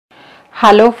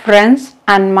Hello friends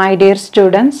and my dear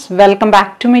students, welcome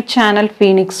back to my channel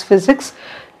Phoenix Physics.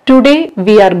 Today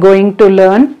we are going to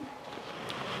learn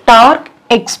torque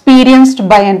experienced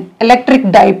by an electric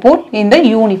dipole in the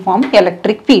uniform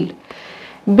electric field.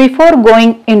 Before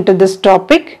going into this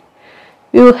topic,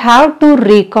 you have to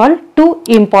recall two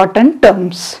important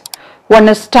terms. One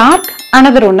is torque,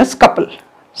 another one is couple.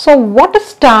 So what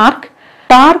is torque?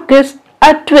 Torque is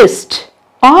a twist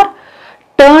or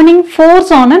turning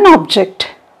force on an object.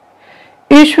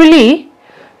 Usually,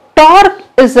 torque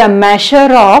is a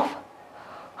measure of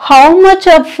how much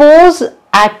a force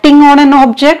acting on an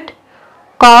object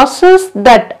causes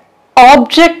that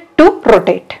object to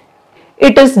rotate.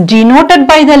 It is denoted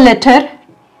by the letter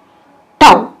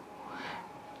tau.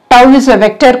 Tau is a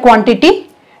vector quantity.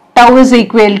 Tau is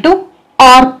equal to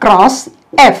R cross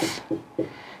F.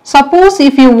 Suppose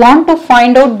if you want to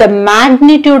find out the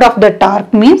magnitude of the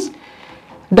torque, means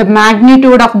the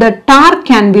magnitude of the torque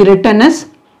can be written as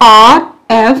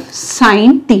Rf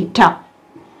sin theta,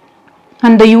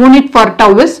 and the unit for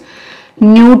tau is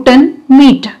Newton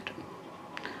meter.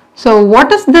 So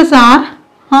what is this R?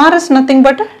 R is nothing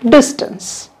but a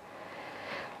distance.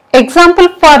 Example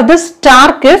for this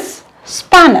torque is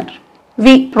spanner.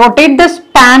 We rotate the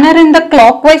spanner in the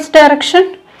clockwise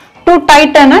direction to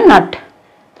tighten a nut.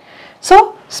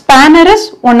 So spanner is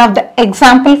one of the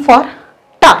example for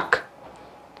torque.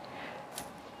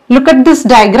 Look at this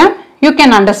diagram, you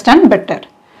can understand better.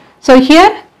 So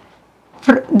here,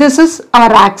 this is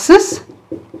our axis.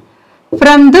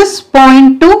 From this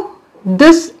point to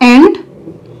this end,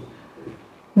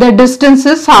 the distance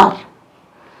is R.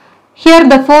 Here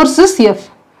the force is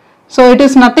F. So it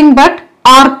is nothing but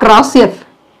R cross F.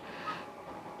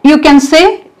 You can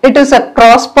say it is a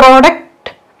cross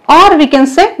product or we can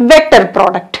say vector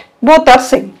product. Both are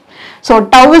same. So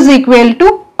tau is equal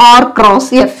to R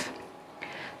cross F.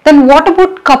 Then what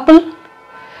about couple?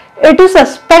 It is a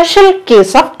special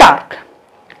case of torque.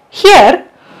 Here,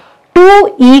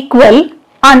 two equal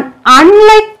and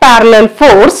unlike parallel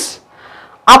force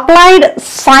applied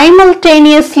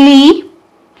simultaneously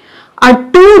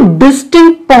at two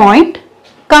distinct points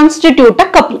constitute a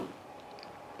couple.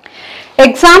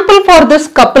 Example for this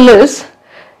couple is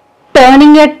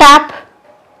turning a tap,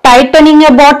 tightening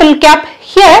a bottle cap.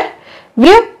 Here, we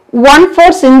have one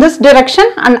force in this direction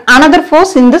and another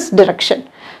force in this direction.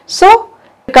 So,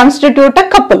 constitute a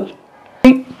couple.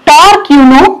 Torque you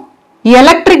know,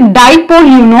 electric dipole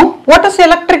you know. What is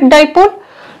electric dipole?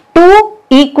 Two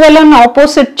equal and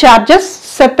opposite charges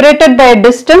separated by a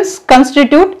distance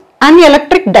constitute an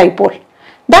electric dipole.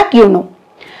 That you know.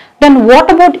 Then what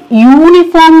about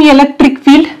uniform electric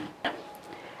field?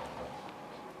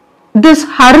 These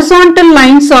horizontal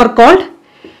lines are called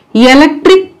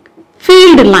electric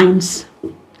field lines.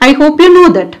 I hope you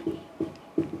know that.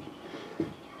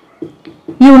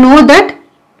 You know that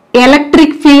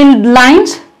electric field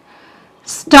lines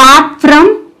start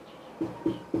from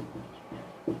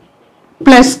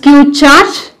plus Q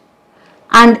charge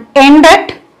and end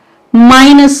at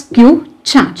minus Q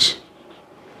charge.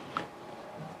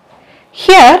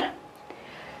 Here,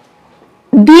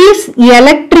 these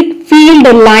electric field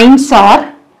lines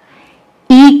are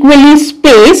equally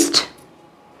spaced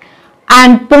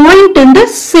and point in the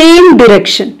same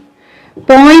direction.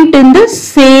 Point in the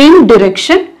same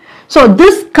direction. So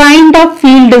this kind of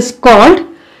field is called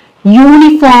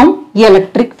uniform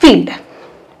electric field.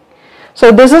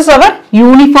 So this is our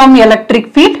uniform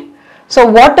electric field. So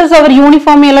what is our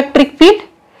uniform electric field?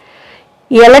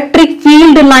 Electric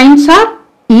field lines are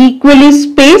equally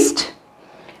spaced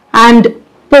and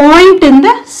point in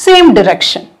the same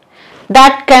direction.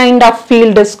 That kind of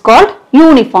field is called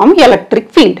uniform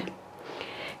electric field.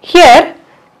 Here,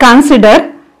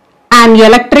 consider an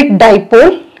electric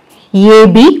dipole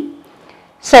AB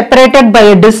separated by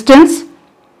a distance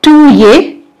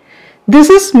 2A. This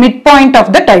is midpoint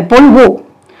of the dipole O.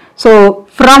 So,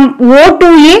 from O to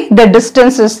A, the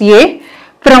distance is A.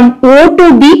 From O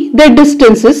to B, the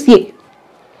distance is A.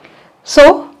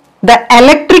 So, the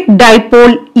electric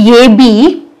dipole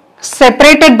AB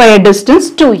separated by a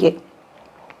distance 2A.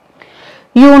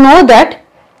 You know that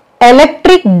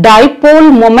electric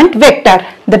dipole moment vector,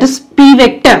 that is P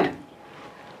vector.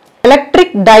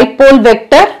 Electric dipole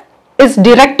vector is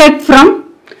directed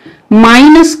from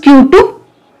minus Q to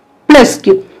plus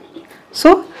Q.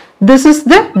 So, this is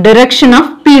the direction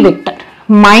of P vector,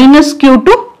 minus Q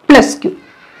to plus Q.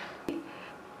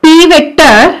 P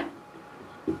vector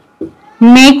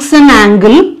makes an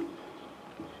angle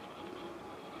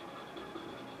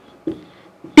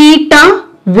theta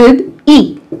with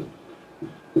E.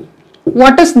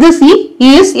 What is this E?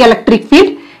 E is electric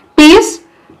field. P is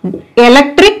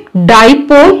electric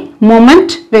dipole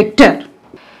moment vector.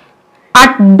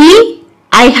 At B,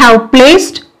 I have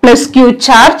placed plus Q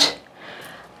charge.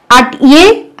 At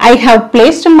A, I have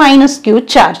placed minus Q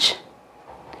charge.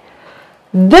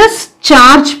 This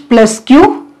charge plus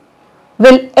Q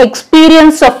will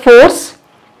experience a force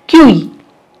QE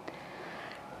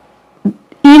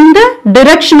in the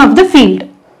direction of the field.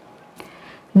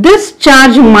 This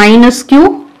charge minus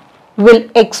Q will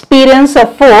experience a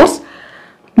force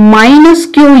minus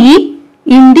QE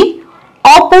in the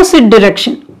opposite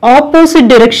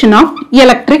direction of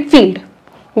electric field.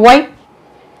 Why?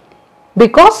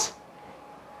 Because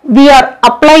we are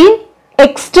applying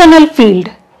external field.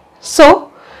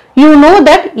 So you know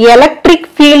that electric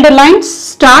field lines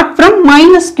start from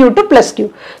minus Q to plus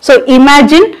Q. So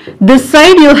imagine this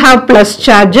side you have plus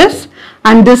charges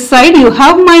and this side you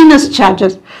have minus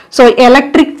charges. So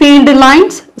electric field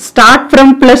lines start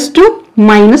from plus to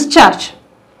minus charge.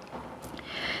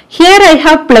 Here I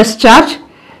have plus charge.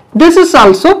 This is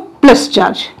also plus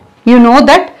charge. You know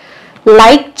that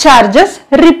like charges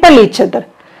repel each other.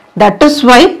 That is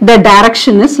why the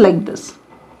direction is like this.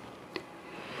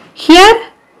 Here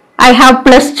I have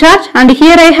plus charge and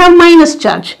here I have minus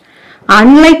charge.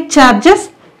 Unlike charges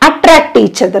attract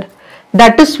each other.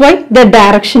 That is why the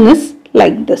direction is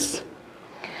like this.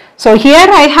 So here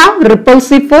I have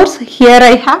repulsive force, here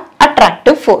I have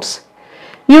attractive force.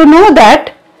 You know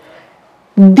that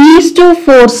these two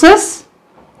forces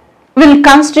will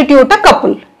constitute a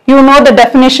couple. You know the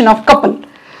definition of couple.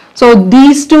 So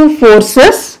these two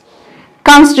forces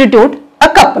constitute a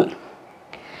couple.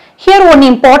 Here one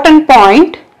important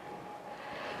point.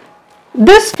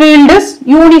 This field is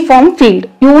uniform field,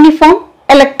 uniform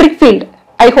electric field.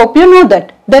 I hope you know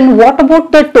that. Then what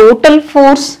about the total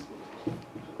force?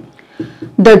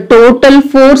 The total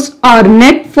force or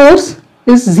net force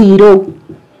is 0.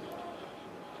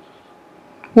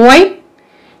 Why?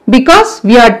 Because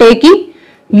we are taking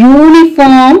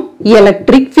uniform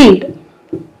electric field.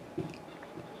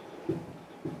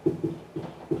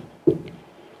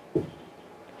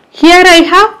 Here I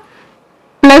have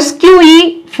plus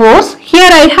QE force, here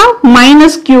I have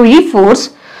minus QE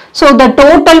force. So the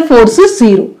total force is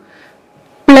 0.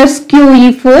 Plus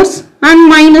QE force and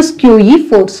minus QE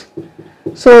force.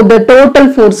 So the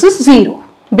total force is 0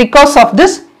 because of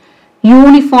this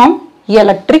uniform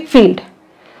electric field.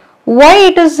 Why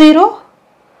it is 0?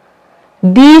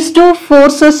 These two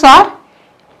forces are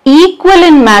equal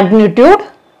in magnitude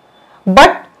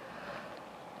but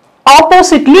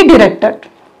oppositely directed.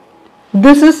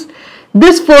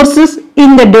 This force is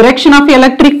in the direction of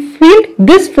electric field,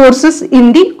 this force is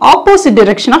in the opposite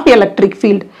direction of electric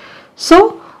field.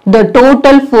 So the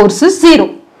total force is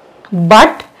 0.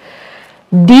 But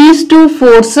these two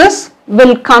forces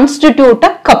will constitute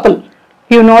a couple.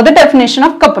 You know the definition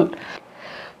of couple.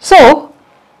 So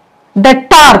the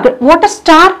torque, what is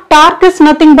torque? Torque is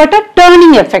nothing but a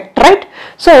turning effect, right?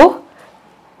 So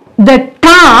the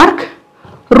torque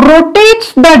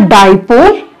rotates the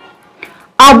dipole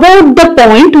about the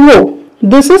point O.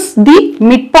 This is the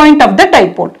midpoint of the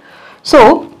dipole.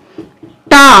 So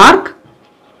torque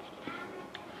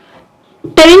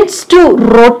tends to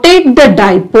rotate the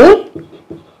dipole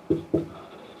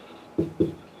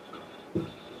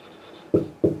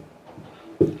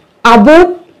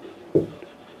about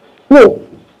O.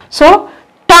 So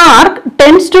torque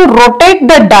tends to rotate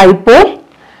the dipole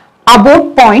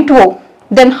about point O.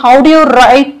 Then how do you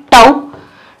write tau?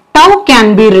 Tau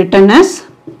can be written as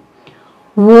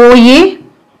OA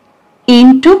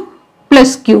into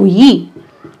plus QE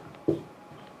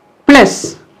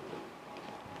plus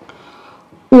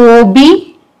OB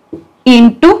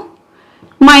into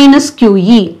minus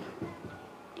QE.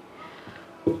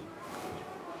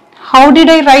 How did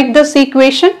I write this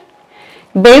equation?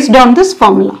 Based on this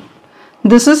formula.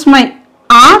 This is my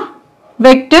R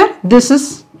vector, this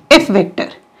is F vector.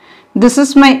 This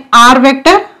is my R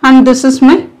vector and this is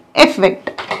my F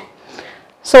vector.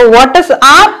 So what is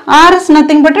R? R is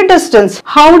nothing but a distance.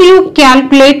 How do you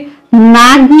calculate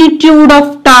magnitude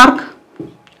of torque?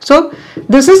 So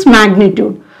this is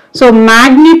magnitude. So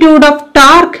magnitude of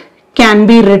torque can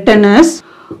be written as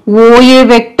OA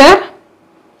vector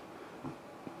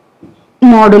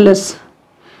modulus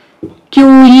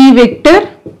QE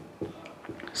vector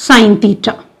sin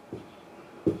theta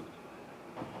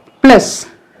plus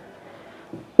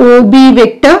OB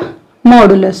vector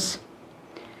modulus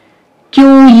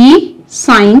QE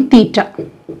sin theta.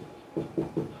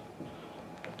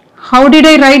 How did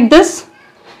I write this?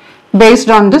 Based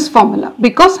on this formula,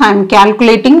 because I am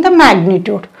calculating the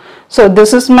magnitude. So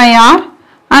this is my R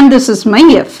and this is my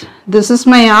F. This is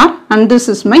my R and this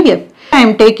is my F. I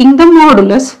am taking the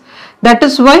modulus. That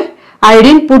is why I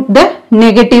didn't put the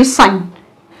negative sign.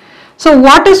 So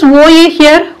what is OA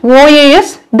here? OA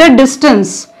is the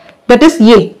distance, that is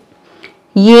A.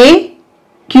 A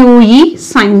QE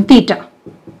sin theta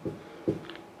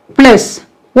plus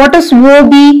what is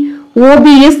OB? OB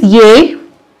is A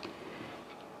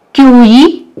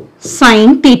QE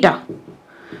sin theta.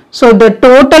 So the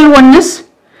total one is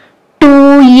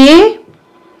 2A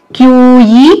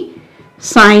QE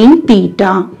sin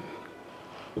theta.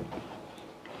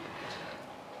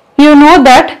 You know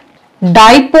that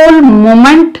dipole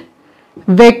moment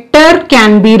vector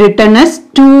can be written as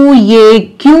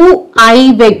 2AQI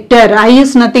vector. I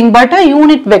is nothing but a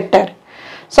unit vector.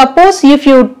 Suppose if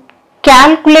you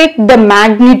calculate the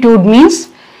magnitude, means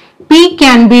P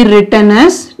can be written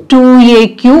as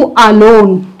 2AQ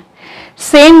alone.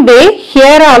 Same way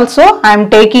here also I am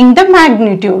taking the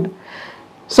magnitude.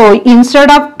 So instead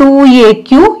of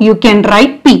 2AQ you can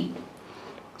write P.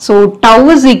 So tau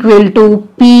is equal to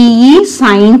PE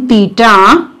sin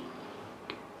theta,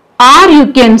 or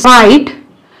you can write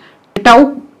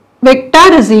tau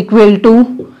vector is equal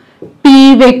to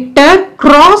P vector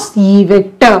cross E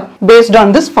vector based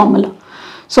on this formula.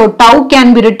 So tau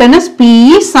can be written as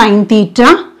PE sin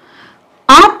theta,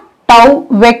 or tau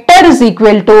vector is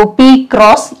equal to P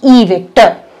cross E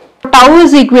vector. Tau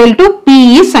is equal to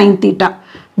PE sin theta.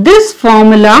 This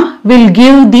formula will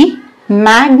give the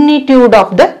magnitude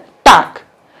of the torque.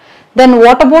 Then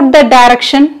what about the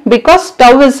direction? Because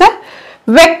tau is a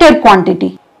vector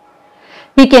quantity,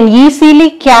 we can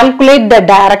easily calculate the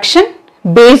direction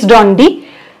based on the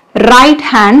right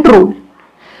hand rule.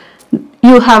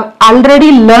 You have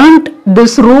already learnt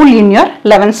this rule in your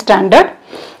 11th standard.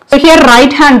 So here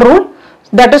right hand rule,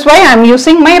 that is why I am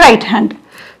using my right hand.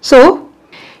 So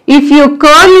if you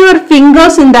curl your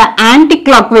fingers in the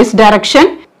anti-clockwise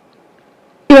direction,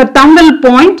 your thumb will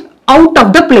point out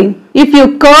of the plane. If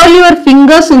you curl your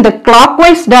fingers in the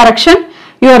clockwise direction,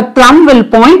 your thumb will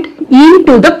point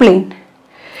into the plane.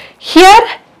 Here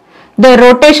the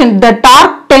rotation, the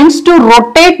torque tends to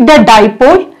rotate the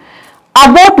dipole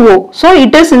about O. So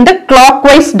it is in the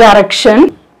clockwise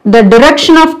direction. The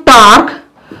direction of torque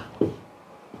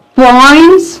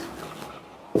points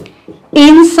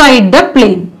inside the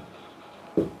plane.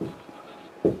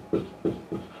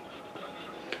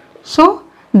 So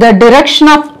the direction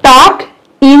of torque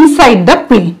inside the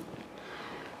plane.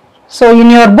 So in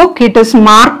your book it is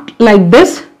marked like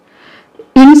this.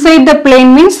 Inside the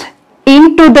plane means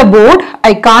into the board,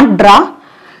 I can't draw.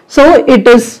 So it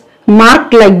is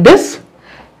marked like this.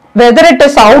 Whether it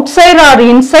is outside or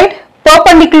inside,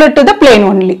 perpendicular to the plane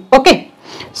only. Okay.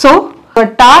 So the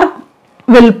torque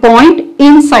will point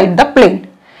inside the plane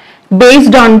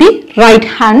based on the right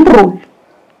hand rule.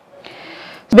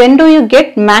 When do you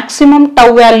get maximum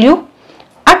tau value?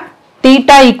 At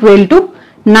theta equal to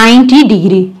 90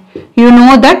 degree. You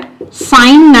know that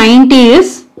sin 90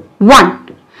 is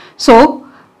 1. So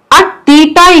at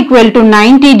theta equal to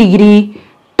 90 degree,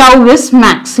 tau is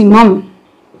maximum.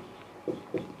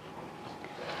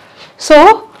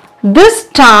 So this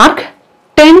torque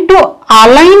tend to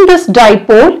align this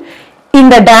dipole in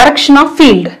the direction of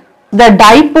field. The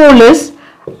dipole is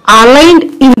aligned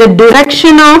in the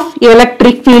direction of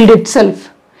electric field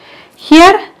itself.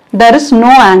 Here there is no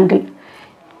angle.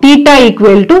 Theta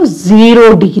equal to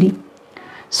 0 degree.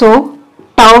 So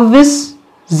tau is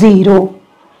 0.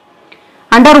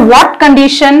 Under what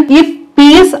condition? If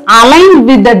P is aligned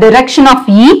with the direction of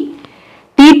E,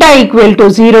 theta equal to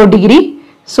 0 degree.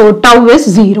 So tau is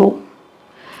 0.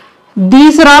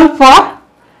 These are all for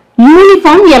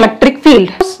uniform electric field.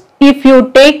 If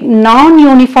you take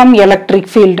non-uniform electric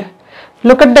field,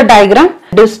 look at the diagram.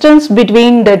 Distance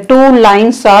between the two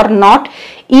lines are not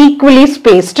equally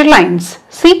spaced lines.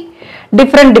 See,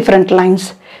 different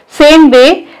lines. Same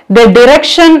way, the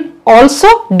direction also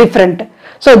different.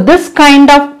 So this kind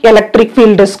of electric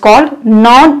field is called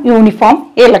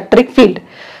non-uniform electric field.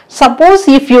 Suppose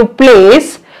if you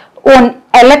place an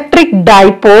electric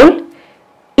dipole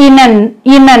in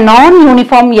a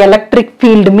non-uniform electric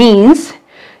field, means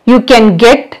you can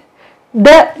get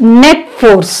the net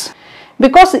force,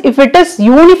 because if it is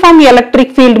uniform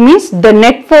electric field means the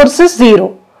net force is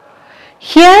 0.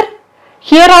 Here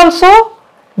also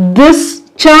this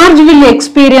charge will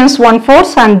experience one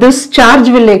force and this charge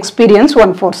will experience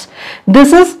one force.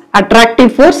 This is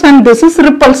attractive force and this is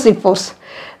repulsive force.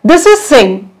 This is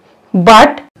same,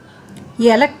 but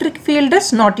electric field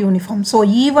is not uniform. So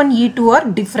E1, E2 are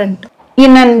different.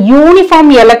 In an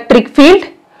uniform electric field,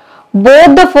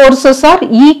 both the forces are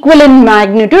equal in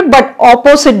magnitude but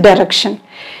opposite direction.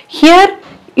 Here,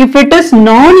 if it is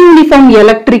non-uniform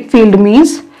electric field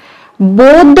means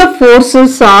both the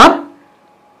forces are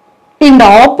in the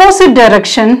opposite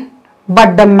direction,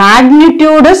 but the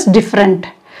magnitude is different.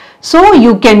 So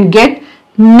you can get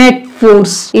net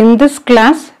force. In this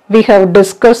class, we have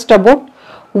discussed about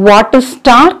what is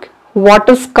torque, what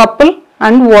is couple,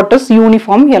 and what is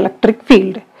uniform electric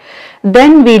field.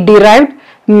 Then we derived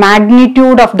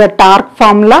magnitude of the torque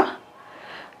formula.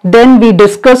 Then we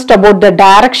discussed about the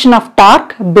direction of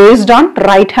torque based on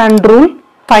right hand rule.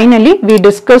 Finally, we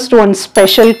discussed one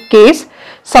special case.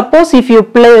 Suppose if you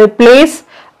place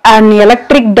an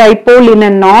electric dipole in a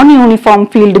non-uniform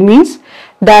field, means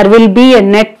there will be a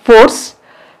net force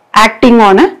acting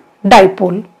on a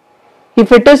dipole.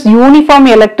 If it is uniform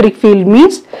electric field,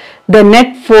 means the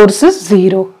net force is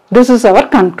 0. This is our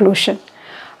conclusion.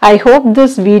 I hope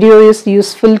this video is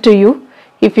useful to you.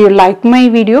 If you like my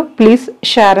video, please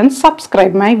share and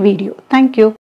subscribe my video. Thank you.